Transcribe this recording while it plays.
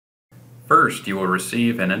First, you will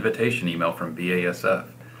receive an invitation email from BASF,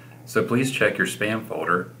 so please check your spam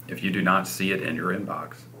folder if you do not see it in your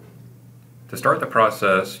inbox. To start the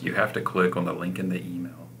process, you have to click on the link in the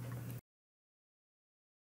email.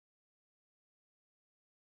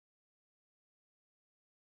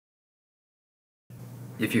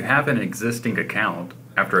 If you have an existing account,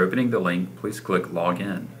 after opening the link, please click Log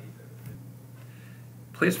In.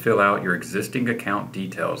 Please fill out your existing account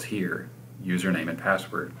details here, username and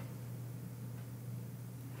password.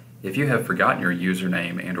 If you have forgotten your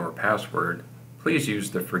username and/or password, please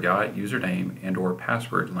use the Forgot Username and/or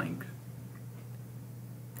Password link.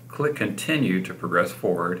 Click Continue to progress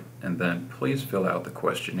forward, and then please fill out the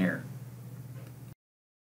questionnaire.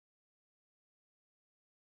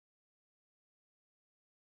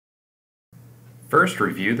 First,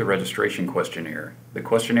 review the registration questionnaire. The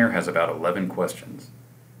questionnaire has about 11 questions.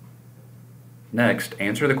 Next,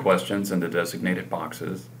 answer the questions in the designated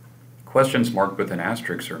boxes. Questions marked with an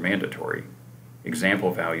asterisk are mandatory.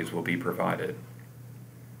 Example values will be provided.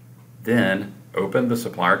 Then, open the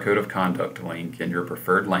Supplier Code of Conduct link in your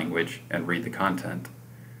preferred language and read the content.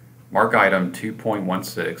 Mark item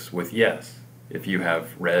 2.16 with Yes if you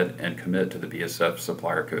have read and commit to the BASF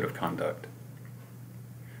Supplier Code of Conduct.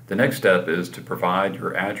 The next step is to provide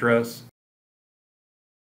your address,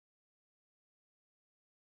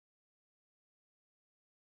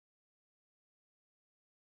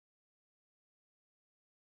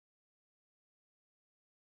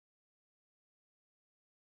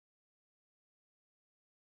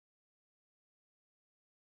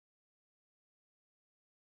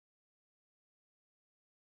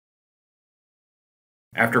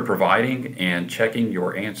 After providing and checking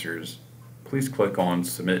your answers, please click on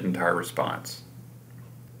Submit Entire Response.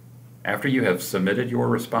 After you have submitted your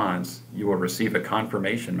response, you will receive a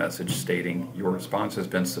confirmation message stating your response has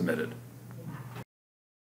been submitted.